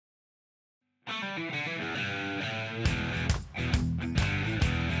Hey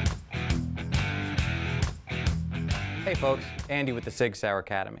folks, Andy with the SAUER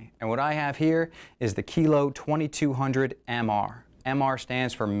Academy, and what I have here is the KILO2200MR. MR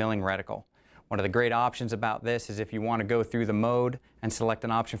stands for milling reticle. One of the great options about this is if you want to go through the mode and select an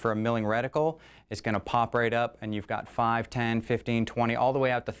option for a milling reticle, it's going to pop right up and you've got 5, 10, 15, 20, all the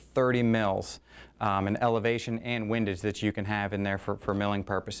way out to 30 mils in elevation and windage that you can have in there for milling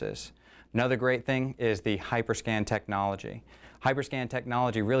purposes. Another great thing is the hyperscan technology. Hyperscan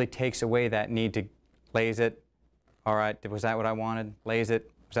technology really takes away that need to laze it. All right, was that what I wanted? Laze it.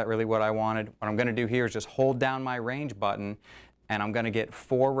 Was that really what I wanted? What I'm going to do here is just hold down my range button and I'm going to get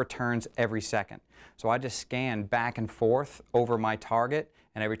 4 returns every second. So I just scan back and forth over my target,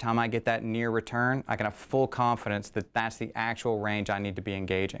 and every time I get that near return, I can have full confidence that that's the actual range I need to be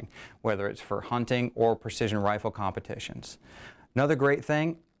engaging, whether it's for hunting or precision rifle competitions. Another great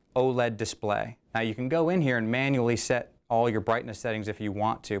thing, Oled Display. Now you can go in here and manually set all your brightness settings if you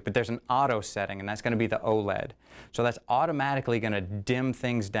want to, but there's an auto setting, and that's going to be the OLED. So that's automatically going to dim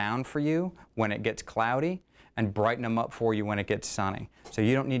things down for you when it gets cloudy and brighten them up for you when it gets sunny. So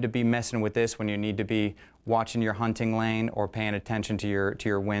you don't need to be messing with this when you need to be watching your hunting lane or paying attention to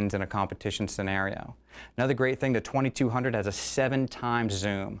your winds in a competition scenario. Another great thing, the 2200 has a 7x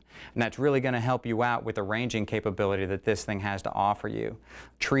zoom, and that's really going to help you out with the ranging capability that this thing has to offer you.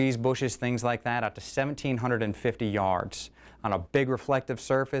 Trees, bushes, things like that, up to 1,750 yards. On a big reflective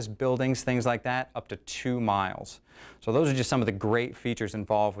surface, buildings, things like that, up to 2 miles. So those are just some of the great features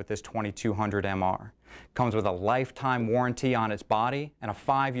involved with this 2200 MR. Comes with a lifetime warranty on its body and a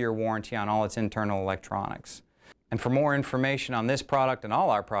 5-year warranty on all its internal electronics. And for more information on this product and all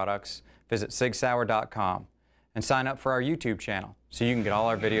our products, visit SIGSAUER.com and sign up for our YouTube channel so you can get all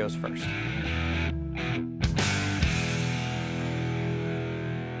our videos first.